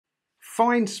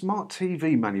Find smart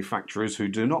TV manufacturers who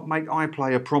do not make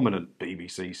iPlayer prominent,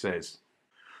 BBC says.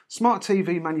 Smart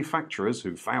TV manufacturers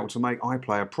who fail to make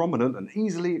iPlayer prominent and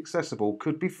easily accessible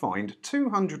could be fined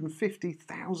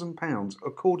 £250,000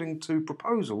 according to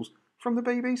proposals from the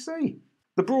BBC.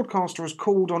 The broadcaster has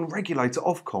called on regulator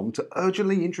Ofcom to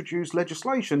urgently introduce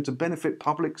legislation to benefit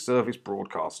public service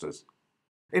broadcasters.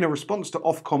 In a response to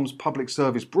Ofcom's Public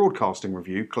Service Broadcasting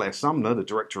Review, Claire Sumner, the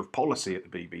Director of Policy at the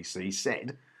BBC,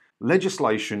 said,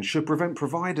 "Legislation should prevent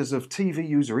providers of TV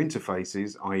user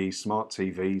interfaces, i.e. smart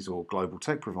TVs or global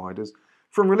tech providers,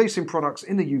 from releasing products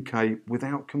in the UK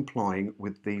without complying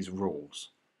with these rules."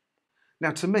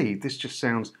 Now, to me, this just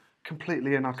sounds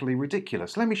completely and utterly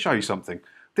ridiculous. Let me show you something.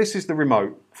 This is the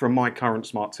remote from my current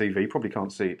smart TV. Probably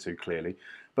can't see it too clearly,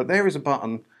 but there is a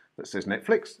button that says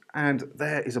Netflix, and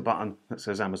there is a button that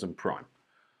says Amazon Prime.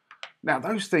 Now,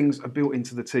 those things are built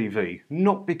into the TV,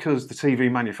 not because the TV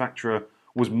manufacturer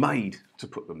was made to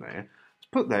put them there. It's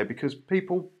put there because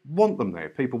people want them there.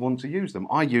 People want to use them.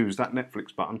 I use that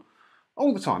Netflix button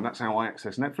all the time. That's how I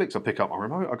access Netflix. I pick up my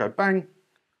remote, I go bang,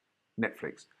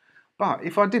 Netflix. But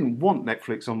if I didn't want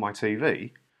Netflix on my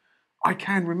TV, I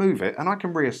can remove it and I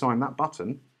can reassign that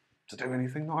button to do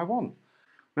anything that I want.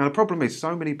 Now, the problem is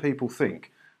so many people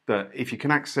think that if you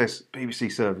can access BBC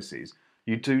services,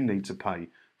 you do need to pay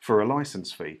for a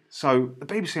licence fee. So the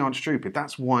BBC aren't stupid.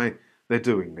 That's why they're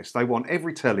doing this. They want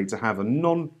every telly to have a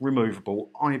non-removable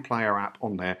iPlayer app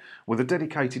on there with a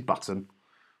dedicated button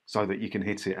so that you can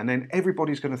hit it. And then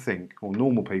everybody's going to think, or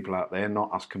normal people out there,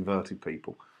 not us converted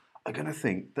people, are going to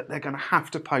think that they're going to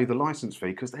have to pay the licence fee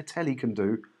because their telly can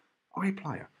do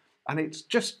iPlayer. And it's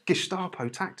just Gestapo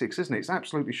tactics, isn't it? It's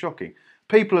absolutely shocking.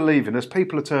 People are leaving us,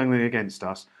 people are turning against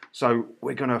us, so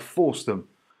we're going to force them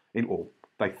in, or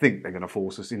they think they're going to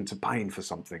force us into paying for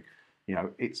something. You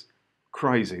know, it's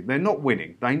crazy. They're not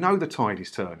winning. They know the tide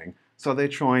is turning, so they're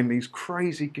trying these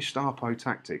crazy Gestapo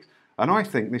tactics. And I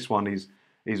think this one is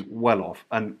well off.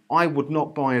 And I would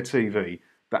not buy a TV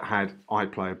that had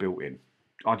iPlayer built in.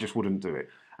 I just wouldn't do it.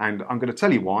 And I'm going to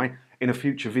tell you why in a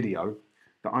future video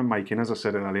that I'm making, as I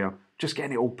said earlier, just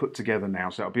getting it all put together now,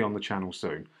 so it'll be on the channel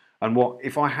soon. And what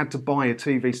if I had to buy a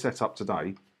TV setup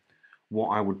today, what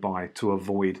I would buy to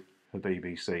avoid the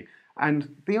BBC.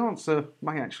 And the answer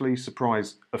may actually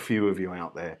surprise a few of you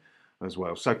out there as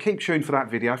well. So keep tuned for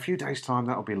that video. A few days' time,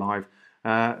 that'll be live.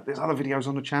 There's other videos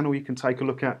on the channel you can take a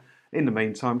look at. In the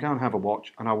meantime, go and have a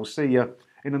watch, and I will see you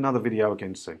in another video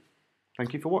again soon.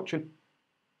 Thank you for watching.